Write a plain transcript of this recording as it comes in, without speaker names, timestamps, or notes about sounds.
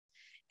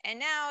And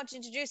now to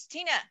introduce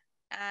Tina.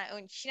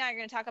 She and I are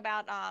going to talk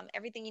about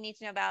everything you need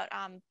to know about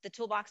the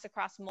toolbox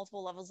across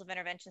multiple levels of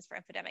interventions for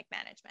infodemic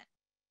management.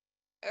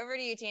 Over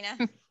to you, Tina.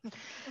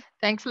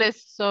 Thanks,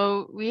 Liz.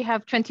 So we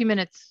have 20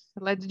 minutes.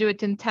 Let's do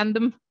it in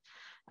tandem.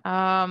 We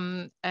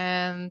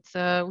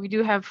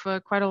do have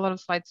quite a lot of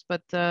slides,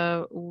 but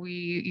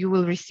you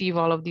will receive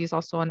all of these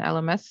also on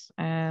LMS,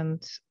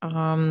 and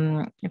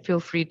feel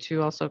free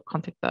to also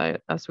contact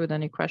us with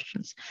any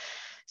questions.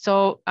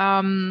 So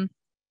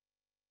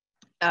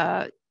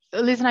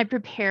Liz and I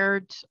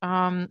prepared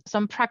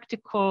some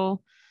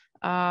practical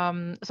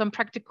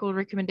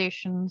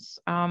recommendations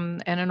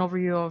and an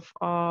overview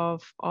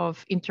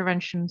of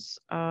interventions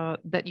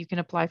that you can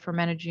apply for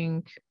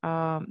managing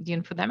the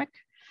infodemic.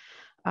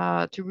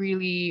 To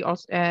really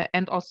also,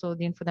 and also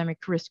the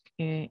infodemic risk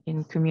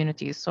in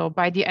communities. So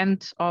by the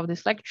end of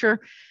this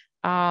lecture,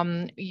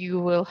 you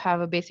will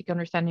have a basic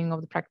understanding of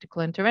the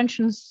practical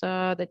interventions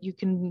that you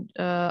can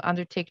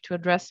undertake to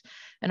address.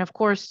 And of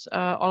course,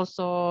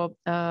 also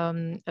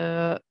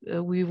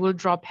we will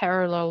draw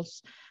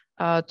parallels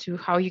to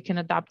how you can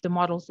adapt the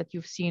models that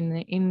you've seen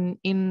in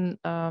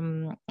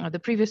the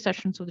previous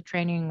sessions of the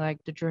training,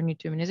 like the journey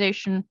to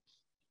immunization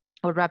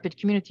or rapid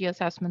community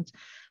assessment.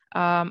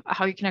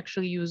 How you can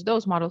actually use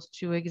those models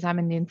to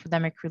examine the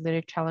infodemic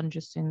related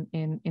challenges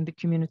in the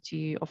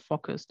community of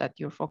focus that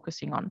you're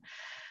focusing on.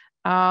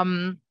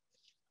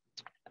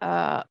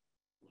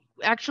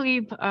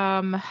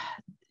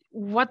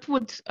 What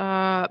would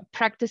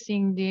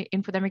practicing the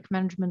infodemic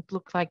management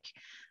look like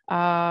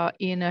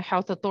in a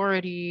health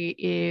authority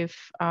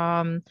if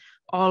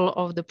all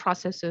of the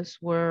processes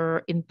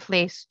were in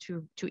place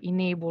to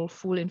enable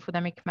full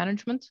infodemic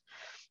management?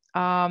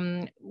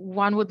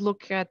 One would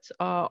look at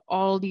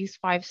all these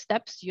 5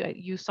 steps.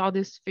 You saw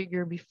this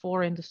figure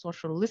before in the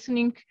social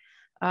listening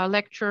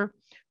lecture,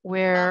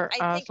 where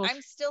I think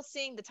I'm still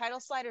seeing the title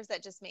slide, or is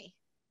that just me?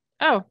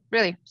 Oh,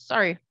 really?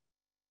 Sorry.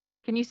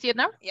 Can you see it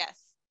now? Yes.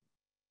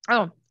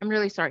 Oh, I'm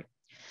really sorry.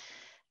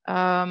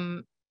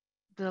 The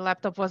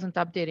laptop wasn't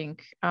updating.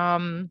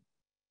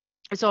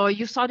 So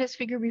you saw this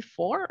figure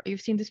before. You've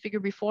seen this figure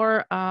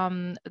before.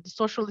 The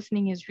social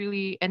listening is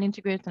really, and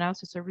integrated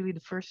analysis are really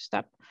the first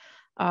step.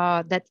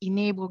 That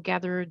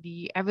gather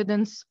the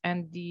evidence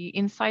and the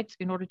insights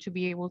in order to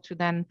be able to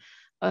then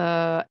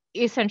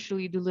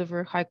essentially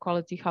deliver high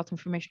quality health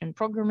information and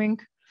programming,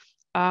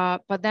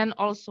 but then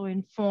also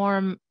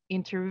inform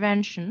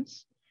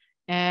interventions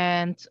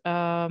and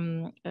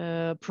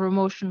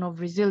promotion of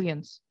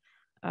resilience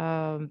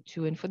to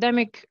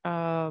infodemic,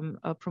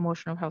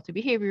 promotion of healthy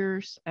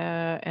behaviors,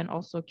 and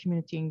also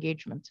community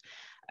engagement.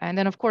 And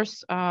then, of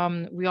course,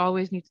 we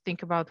always need to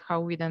think about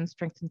how we then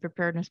strengthen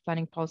preparedness,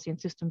 planning, policy, and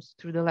systems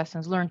through the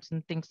lessons learned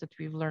and things that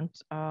we've learned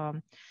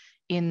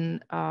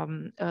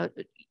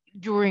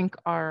during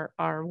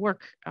our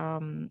work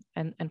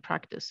and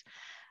practice.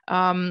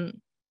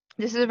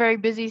 This is a very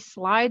busy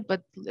slide,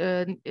 but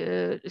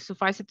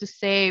suffice it to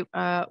say,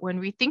 when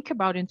we think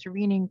about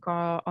intervening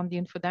on the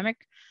infodemic,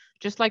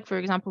 just like, for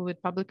example, with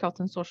public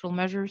health and social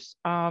measures,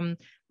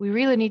 we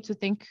really need to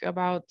think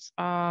about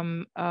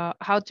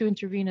how to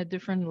intervene at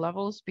different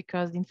levels,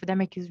 because the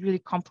infodemic is really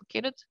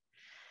complicated.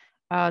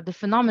 The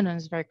phenomenon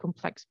is very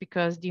complex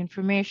because the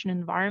information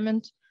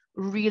environment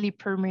really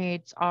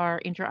permeates our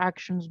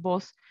interactions,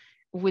 both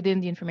within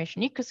the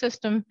information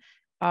ecosystem,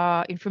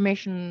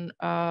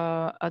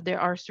 there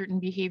are certain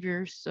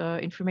behaviors,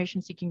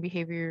 information seeking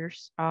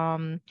behaviors,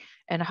 and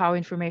how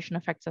information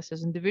affects us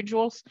as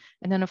individuals.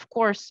 And then, of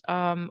course,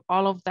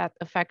 all of that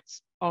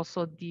affects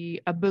also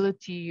the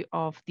ability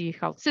of the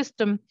health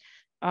system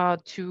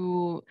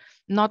to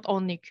not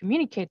only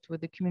communicate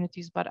with the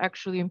communities, but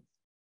actually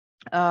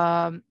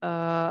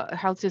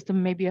health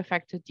system may be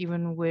affected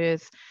even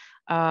with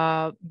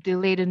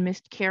delayed and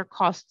missed care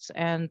costs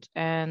and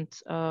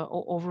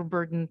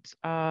overburdened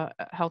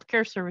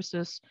healthcare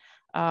services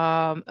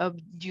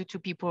due to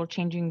people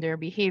changing their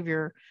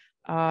behavior,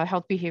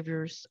 health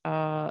behaviors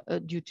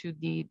due to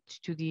the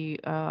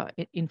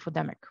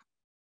infodemic.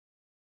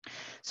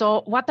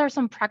 So what are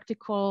some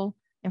practical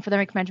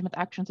infodemic management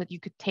actions that you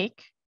could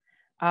take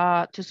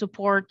to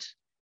support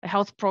a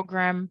health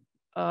program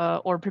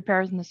or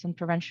preparedness and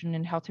prevention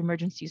in health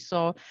emergencies?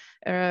 So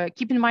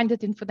keep in mind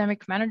that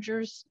infodemic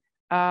managers,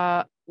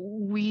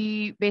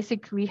 we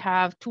basically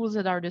have tools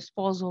at our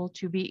disposal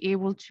to be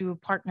able to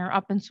partner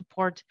up and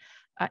support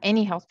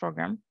any health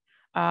program.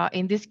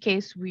 In this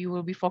case, we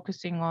will be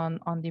focusing on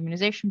the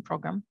immunization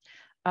program,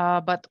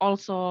 but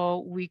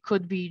also we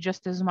could be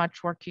just as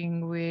much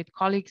working with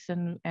colleagues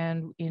and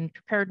in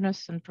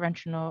preparedness and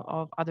prevention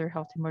of other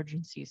health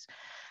emergencies.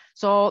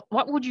 So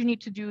what would you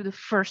need to do the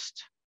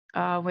first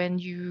when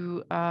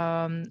you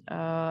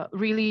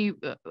really,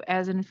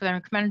 as an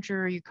infodemic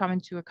manager, you come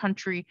into a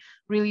country,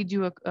 really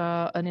do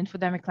an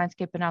infodemic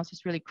landscape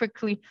analysis really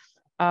quickly,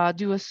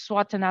 do a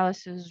SWOT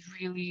analysis,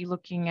 really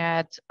looking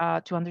at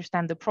to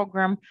understand the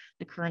program,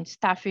 the current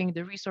staffing,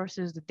 the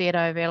resources, the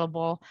data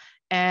available,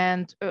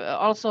 and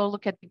also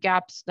look at the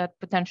gaps that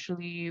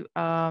potentially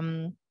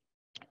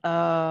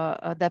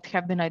that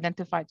have been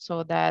identified,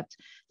 so that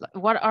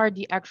what are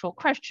the actual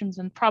questions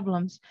and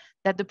problems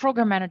that the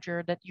program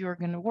manager that you're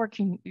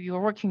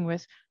working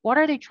with, what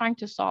are they trying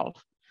to solve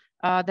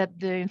that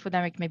the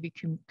infodemic may be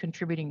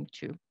contributing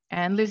to.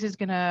 And Liz is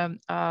going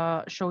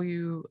to show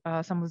you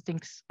some of the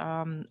things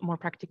more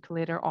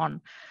practically later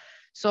on.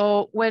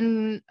 So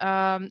when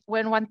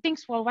one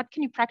thinks, well, what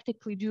can you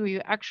practically do?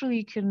 You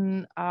actually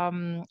can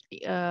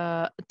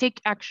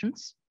take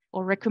actions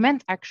or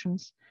recommend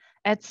actions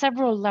at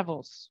several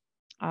levels.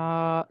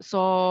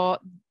 So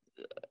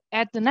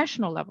at the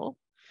national level,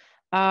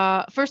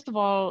 first of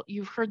all,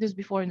 you've heard this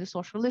before in the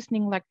social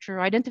listening lecture,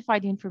 identify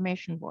the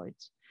information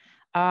voids.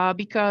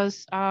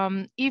 Because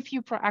if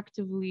you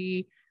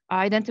proactively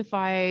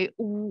identify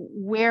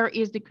where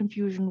is the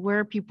confusion,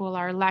 where people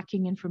are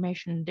lacking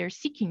information, they're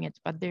seeking it,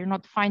 but they're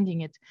not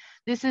finding it.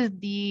 This is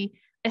the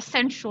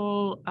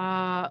essential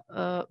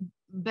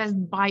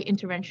best buy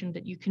intervention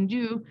that you can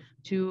do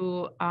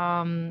to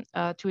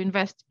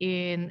invest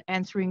in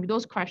answering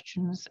those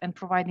questions and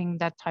providing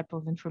that type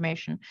of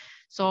information.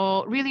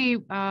 So really,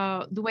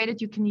 the way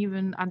that you can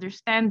even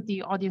understand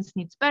the audience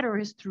needs better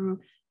is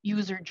through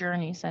user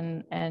journeys,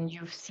 and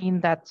you've seen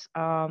that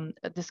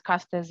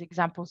discussed as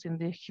examples in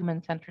the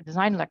human-centered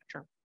design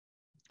lecture.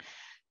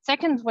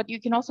 Second, what you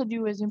can also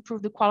do is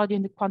improve the quality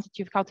and the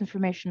quantity of health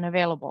information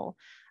available.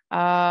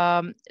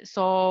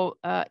 So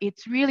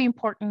it's really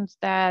important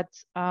that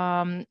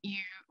you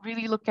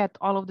really look at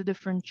all of the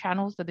different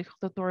channels that the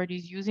health authority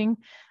is using,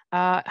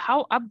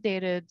 how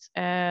updated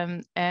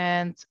and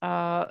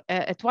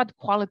at what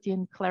quality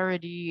and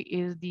clarity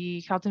is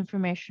the health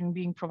information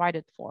being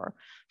provided for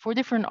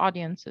different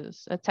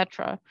audiences,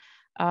 etc.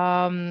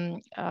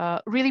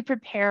 Really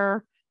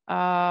prepare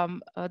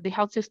the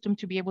health system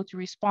to be able to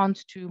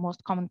respond to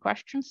most common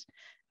questions.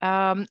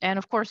 And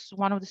of course,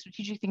 one of the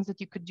strategic things that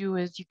you could do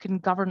is you can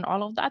govern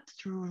all of that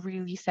through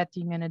really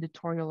setting an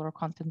editorial or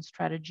content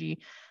strategy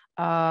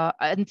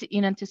and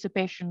in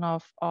anticipation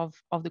of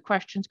the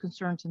questions,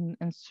 concerns,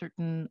 and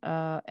certain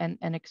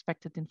and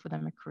expected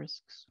infodemic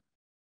risks.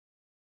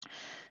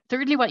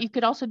 Thirdly, what you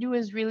could also do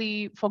is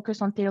really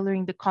focus on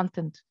tailoring the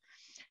content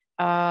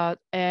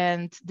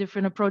and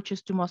different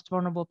approaches to most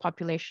vulnerable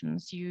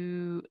populations.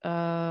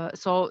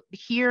 So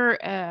here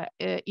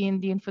in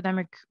the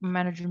infodemic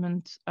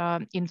management,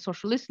 in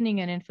social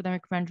listening and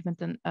infodemic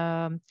management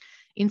and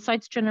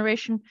insights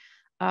generation,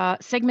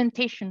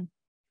 segmentation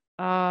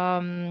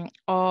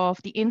of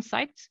the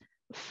insights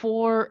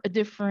for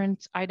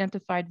different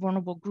identified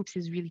vulnerable groups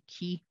is really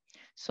key.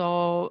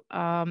 So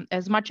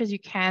as much as you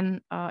can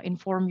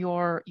inform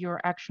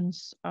your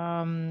actions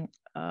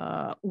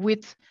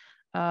with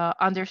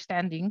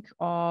understanding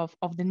of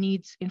the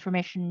needs,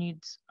 information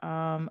needs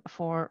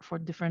for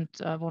different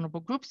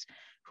vulnerable groups,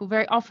 who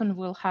very often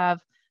will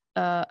have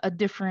a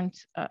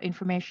different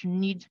information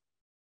need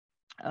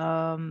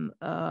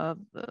that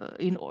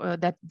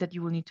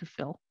you will need to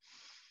fill.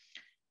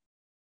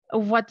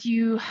 What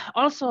you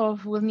also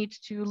will need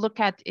to look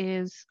at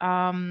is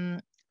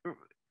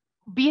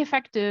be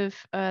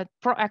effective,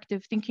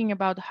 proactive, thinking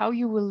about how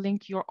you will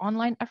link your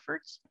online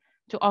efforts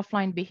to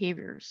offline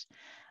behaviors.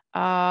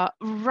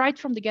 Right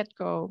from the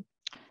get-go,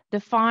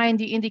 define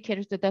the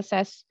indicators that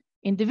assess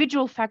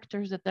individual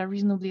factors that are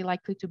reasonably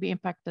likely to be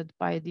impacted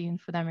by the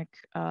infodemic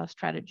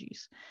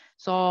strategies.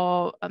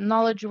 So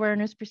knowledge,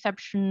 awareness,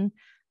 perception,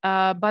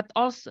 but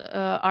also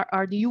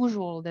are the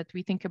usual that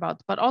we think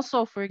about, but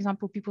also, for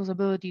example, people's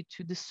ability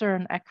to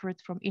discern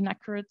accurate from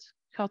inaccurate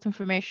health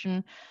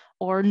information,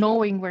 or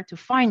knowing where to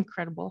find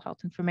credible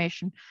health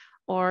information,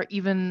 or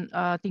even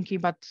thinking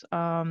about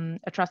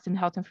a trust in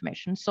health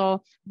information.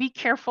 So be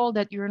careful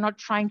that you're not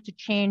trying to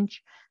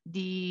change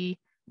the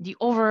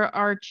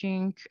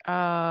overarching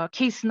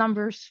case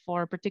numbers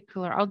for a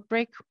particular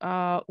outbreak.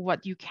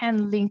 What you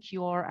can link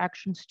your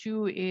actions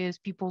to is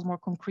people's more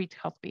concrete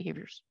health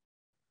behaviors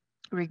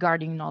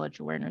regarding knowledge,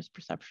 awareness,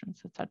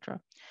 perceptions, etc.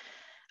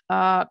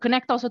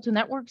 Connect also to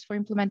networks for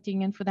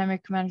implementing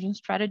infodemic management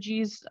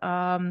strategies.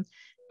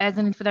 As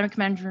an infodemic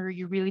manager,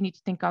 you really need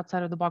to think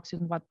outside of the box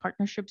in what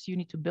partnerships you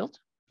need to build,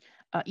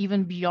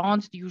 even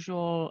beyond the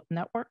usual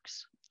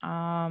networks.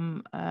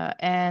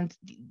 And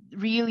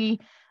really,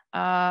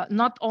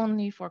 not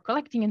only for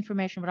collecting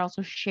information, but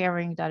also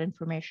sharing that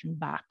information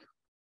back.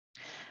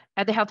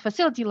 At the health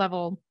facility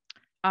level,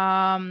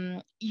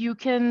 you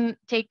can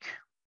take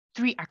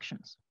 3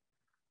 actions.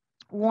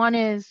 One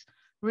is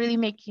really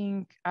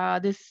making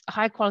this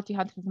high quality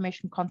health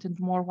information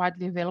content more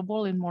widely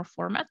available in more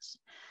formats.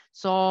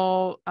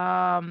 So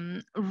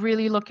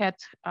really look at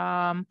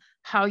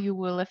how you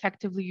will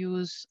effectively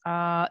use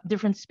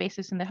different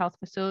spaces in the health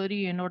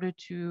facility in order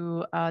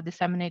to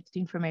disseminate the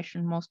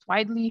information most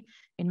widely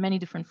in many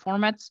different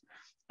formats.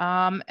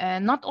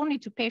 And not only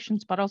to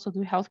patients, but also to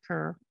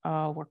healthcare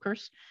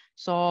workers.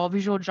 So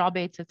visual job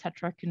aids,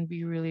 etc., can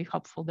be really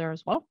helpful there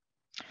as well.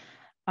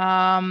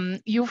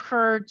 You've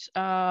heard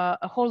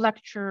a whole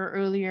lecture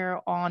earlier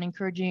on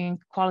encouraging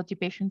quality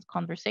patient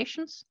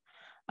conversations.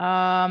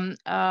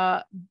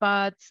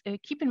 But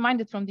keep in mind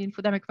that from the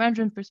infodemic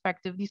management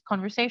perspective, these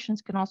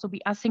conversations can also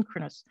be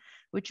asynchronous,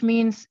 which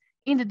means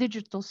in the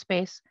digital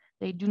space,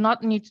 they do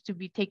not need to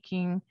be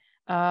taking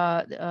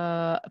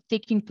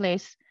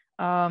place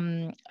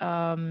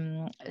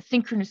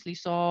synchronously.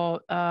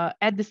 So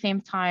at the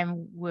same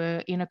time,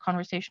 we're in a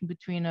conversation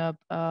between a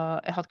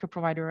healthcare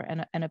provider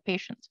and a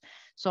patient.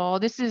 So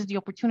this is the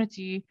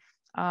opportunity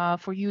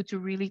for you to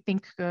really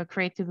think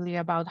creatively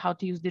about how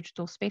to use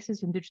digital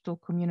spaces and digital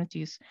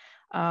communities.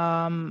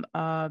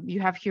 You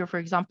have here, for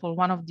example,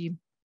 one of the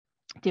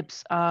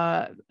tips,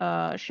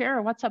 share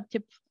a WhatsApp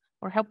tip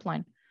or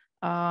helpline.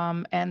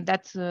 And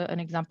that's an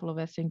example of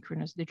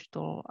asynchronous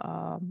digital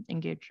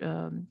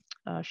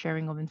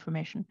sharing of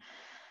information.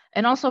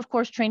 And also, of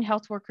course, train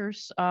health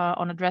workers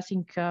on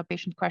addressing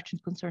patient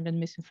questions, concerns, and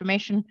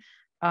misinformation.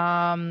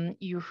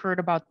 You heard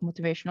about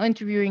motivational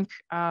interviewing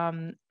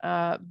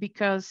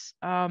because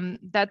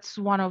that's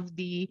one of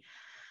the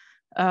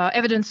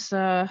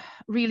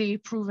really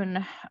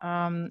proven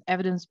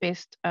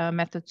evidence-based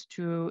methods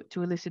to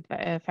elicit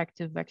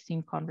effective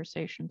vaccine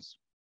conversations.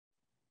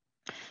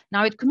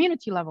 Now, at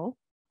community level,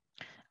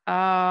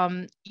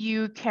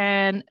 you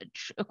can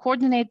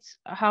coordinate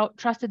how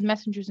trusted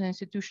messengers and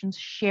institutions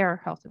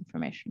share health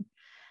information.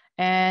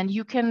 And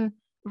you can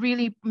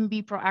really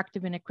be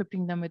proactive in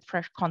equipping them with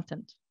fresh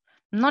content,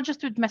 not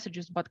just with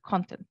messages, but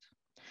content.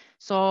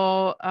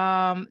 So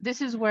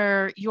this is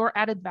where your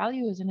added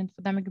value as an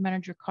infodemic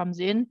manager comes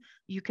in.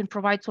 You can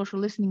provide social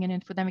listening and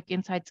infodemic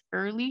insights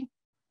early.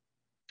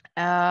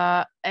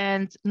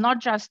 And not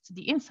just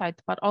the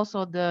insight, but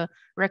also the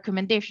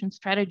recommendation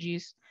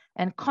strategies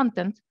and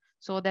content,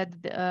 so that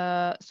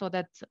the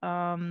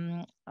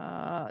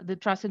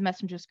trusted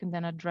messengers can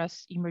then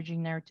address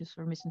emerging narratives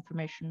or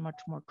misinformation much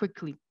more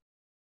quickly.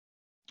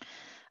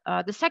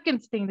 The second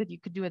thing that you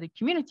could do at the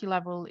community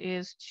level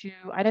is to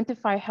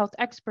identify health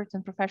experts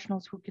and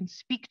professionals who can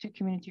speak to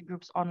community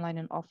groups online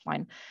and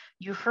offline.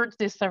 You heard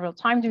this several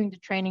times during the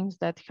trainings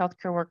that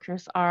healthcare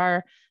workers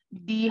are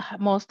the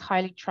most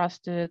highly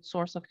trusted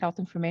source of health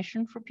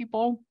information for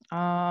people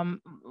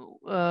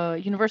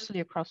universally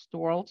across the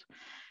world.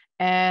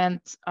 And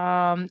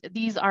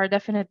these are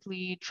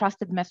definitely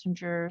trusted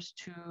messengers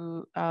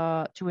to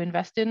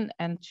invest in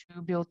and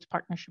to build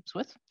partnerships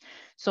with.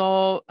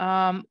 So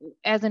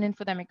as an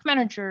infodemic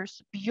manager,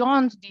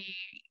 beyond the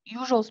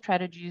usual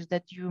strategies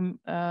that you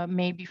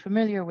may be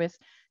familiar with,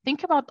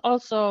 think about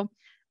also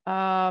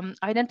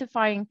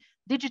identifying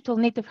digital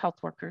native health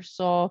workers.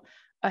 So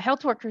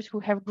health workers who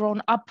have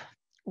grown up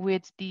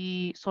with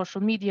the social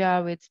media,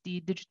 with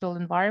the digital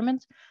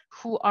environment,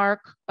 who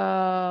are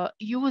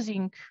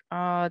using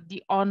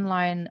the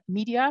online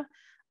media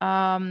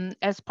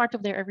as part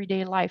of their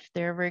everyday life.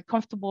 They're very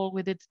comfortable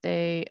with it.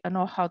 They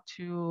know how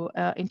to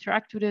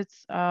interact with it.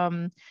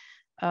 And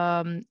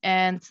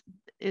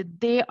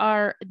they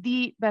are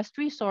the best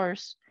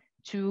resource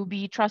to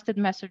be trusted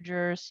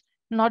messengers,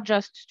 not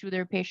just to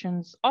their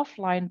patients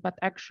offline, but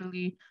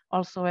actually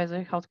also as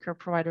a healthcare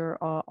provider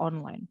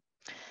online.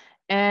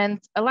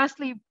 And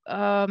lastly,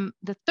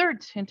 the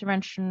third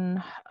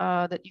intervention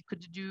that you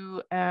could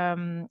do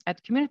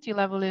at community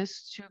level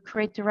is to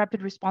create a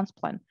rapid response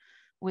plan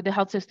with the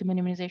health system and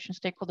immunization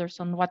stakeholders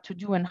on what to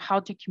do and how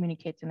to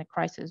communicate in a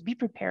crisis. Be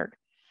prepared.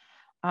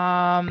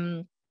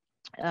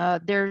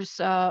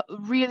 There's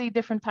really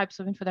different types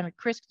of infodemic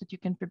risks that you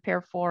can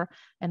prepare for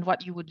and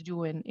what you would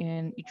do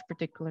in each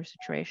particular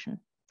situation.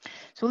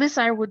 So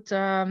Lisa, I would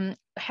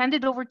hand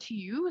it over to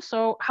you.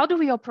 So how do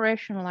we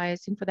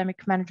operationalize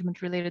infodemic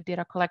management related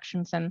data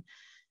collections and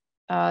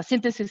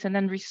synthesis and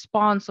then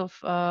response of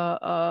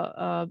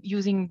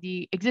using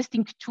the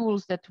existing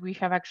tools that we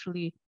have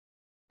actually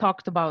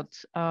talked about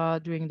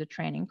during the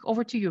training?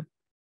 Over to you.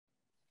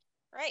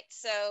 Right,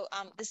 so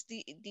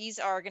these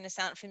are going to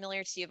sound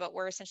familiar to you, but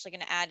we're essentially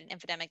going to add an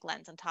infodemic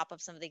lens on top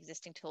of some of the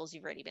existing tools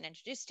you've already been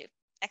introduced to.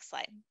 Next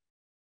slide.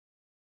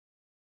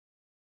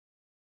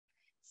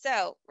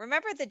 So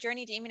remember the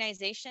journey to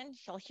immunization?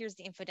 Well, here's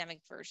the infodemic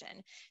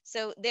version.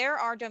 So there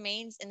are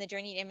domains in the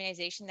journey to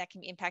immunization that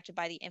can be impacted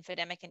by the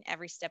infodemic in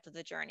every step of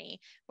the journey.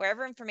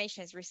 Wherever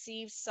information is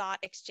received, sought,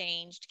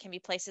 exchanged, can be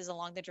places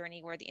along the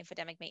journey where the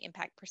infodemic may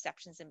impact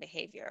perceptions and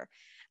behavior.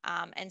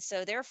 And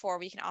so therefore,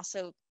 we can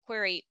also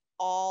query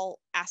all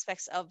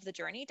aspects of the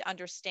journey to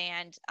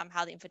understand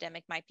how the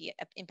infodemic might be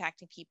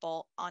impacting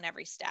people on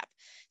every step.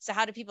 So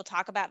how do people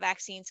talk about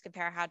vaccines?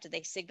 Compare how do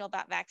they signal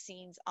about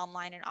vaccines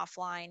online and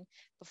offline,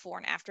 before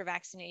and after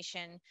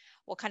vaccination?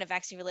 What kind of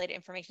vaccine related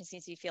information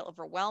seems to feel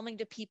overwhelming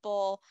to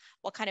people?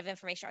 What kind of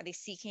information are they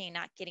seeking and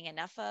not getting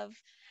enough of?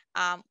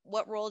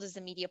 What role does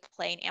the media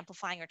play in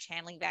amplifying or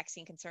channeling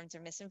vaccine concerns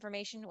or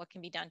misinformation? What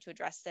can be done to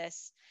address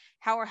this?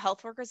 How are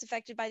health workers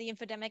affected by the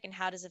infodemic, and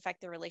how does it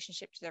affect their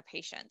relationship to their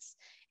patients?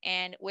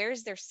 And where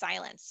is their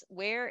silence?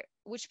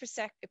 Which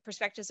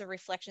perspectives or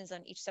reflections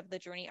on each step of the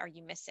journey are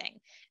you missing?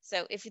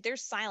 So if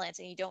there's silence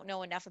and you don't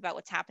know enough about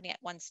what's happening at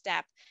one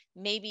step,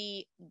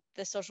 maybe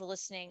the social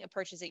listening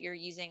approaches that you're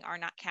using are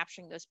not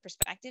capturing those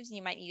perspectives, and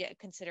you might need to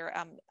consider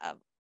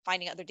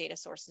finding other data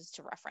sources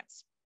to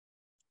reference.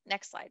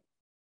 Next slide.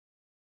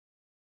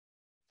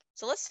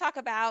 So let's talk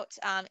about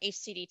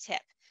HCD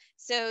tip.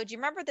 So do you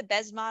remember the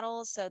BES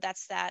model? So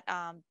that's that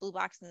blue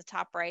box in the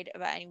top right,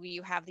 about where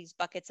you have these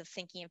buckets of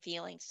thinking and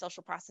feeling,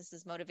 social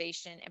processes,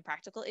 motivation, and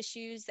practical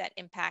issues that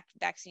impact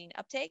vaccine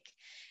uptake.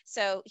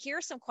 So here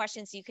are some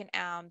questions you can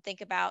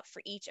think about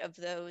for each of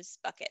those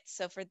buckets.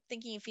 So for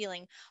thinking and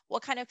feeling,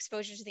 what kind of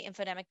exposure to the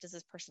infodemic does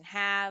this person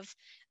have?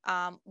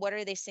 What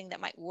are they seeing that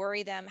might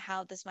worry them?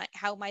 How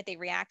might they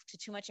react to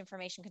too much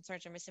information,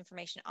 concerns, or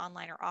misinformation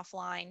online or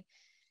offline?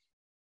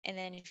 And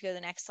then if you go to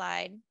the next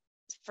slide,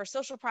 for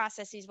social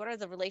processes, what are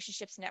the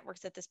relationships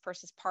networks that this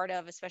person is part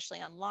of, especially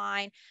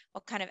online?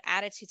 What kind of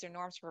attitudes or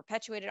norms are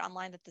perpetuated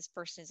online that this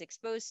person is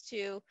exposed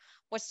to?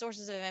 What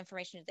sources of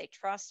information do they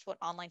trust? What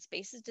online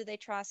spaces do they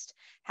trust?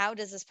 How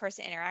does this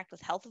person interact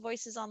with health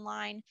voices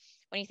online?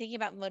 When you're thinking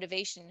about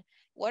motivation,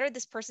 what are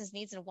this person's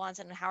needs and wants,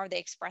 and how are they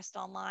expressed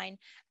online?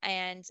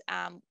 And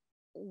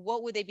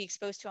what would they be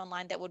exposed to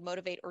online that would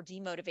motivate or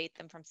demotivate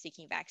them from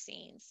seeking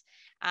vaccines?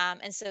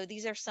 And so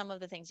these are some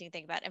of the things you can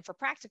think about. And for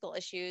practical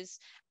issues,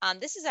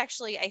 this is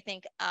actually, I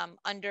think,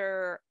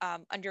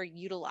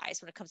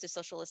 underutilized when it comes to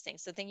social listening.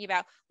 So thinking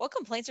about what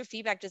complaints or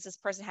feedback does this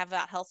person have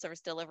about health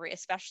service delivery,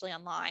 especially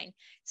online.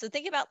 So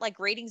think about like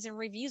ratings and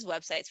reviews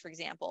websites, for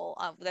example,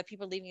 that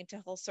people are leaving into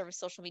health service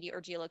social media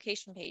or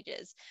geolocation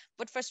pages.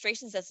 What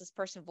frustrations does this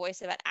person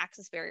voice about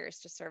access barriers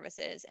to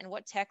services, and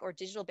what tech or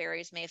digital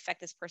barriers may affect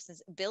this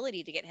person's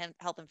ability to get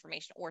health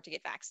information or to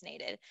get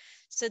vaccinated?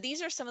 So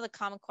these are some of the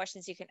common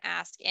questions you can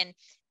ask. And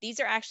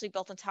these are actually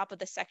built on top of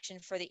the section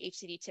for the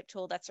HCD tip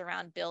tool that's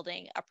around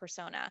building a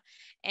persona.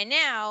 And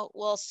now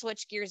we'll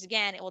switch gears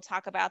again and we'll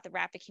talk about the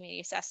rapid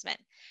community assessment.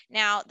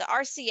 Now, the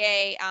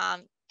RCA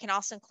can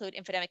also include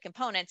infodemic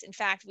components. In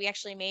fact, we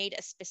actually made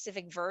a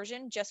specific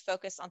version just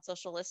focused on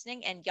social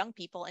listening and young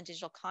people in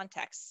digital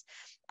contexts.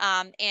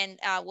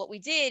 What we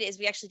did is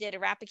we actually did a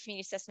rapid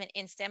community assessment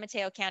in San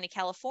Mateo County,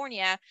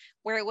 California,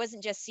 where it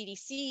wasn't just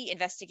CDC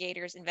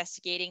investigators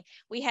investigating.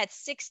 We had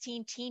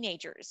 16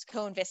 teenagers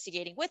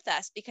co-investigating with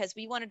us because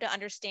we wanted to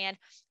understand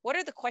what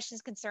are the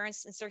questions,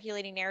 concerns, and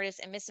circulating narratives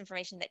and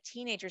misinformation that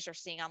teenagers are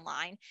seeing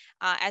online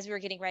as we were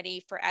getting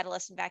ready for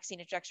adolescent vaccine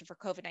introduction for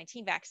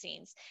COVID-19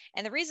 vaccines.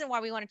 And the reason why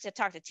we wanted to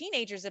talk to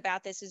teenagers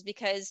about this is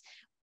because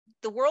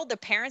the world their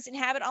parents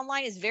inhabit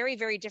online is very,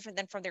 very different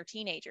than from their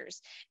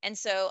teenagers. And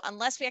so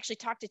unless we actually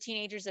talk to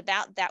teenagers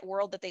about that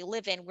world that they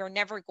live in, we're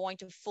never going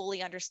to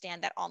fully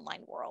understand that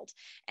online world.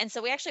 And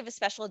so we actually have a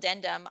special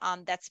addendum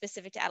that's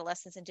specific to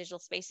adolescents in digital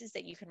spaces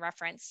that you can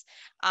reference,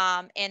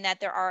 and that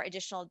there are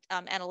additional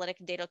analytic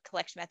and data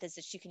collection methods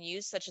that you can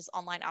use, such as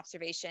online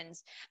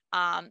observations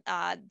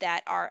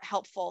that are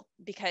helpful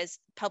because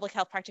public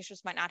health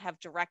practitioners might not have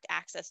direct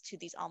access to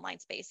these online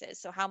spaces.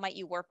 So how might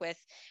you work with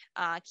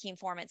key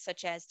informants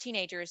such as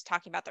teenagers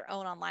talking about their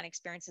own online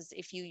experiences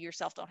if you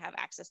yourself don't have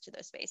access to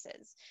those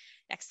spaces?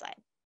 Next slide.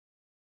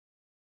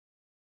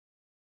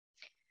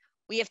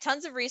 We have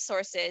tons of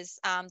resources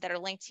that are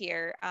linked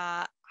here.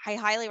 I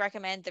highly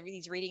recommend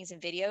these readings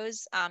and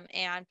videos,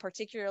 and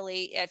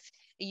particularly if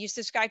you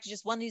subscribe to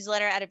just one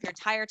newsletter out of your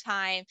entire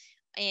time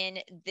in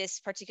this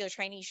particular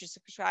training, you should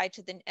subscribe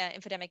to the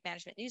Infodemic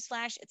Management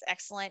Newsflash. It's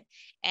excellent,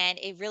 and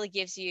it really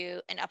gives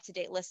you an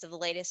up-to-date list of the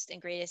latest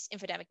and greatest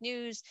infodemic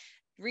news,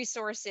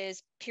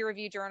 resources,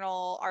 peer-reviewed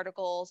journal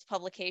articles,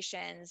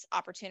 publications,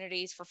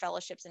 opportunities for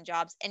fellowships and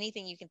jobs,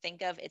 anything you can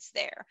think of, it's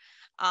there.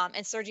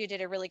 And Sergio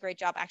did a really great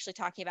job actually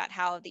talking about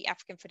how the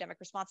African Infodemic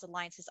Response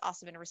Alliance has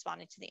also been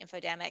responding to the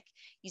infodemic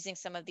using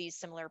some of these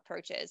similar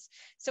approaches.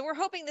 So we're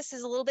hoping this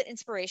is a little bit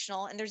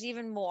inspirational, and there's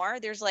even more.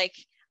 There's like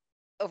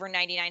over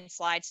 99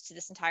 slides to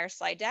this entire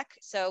slide deck.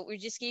 So we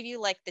just gave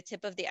you like the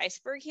tip of the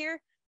iceberg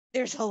here.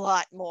 There's a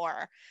lot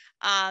more.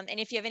 And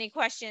if you have any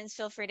questions,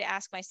 feel free to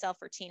ask myself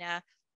or Tina.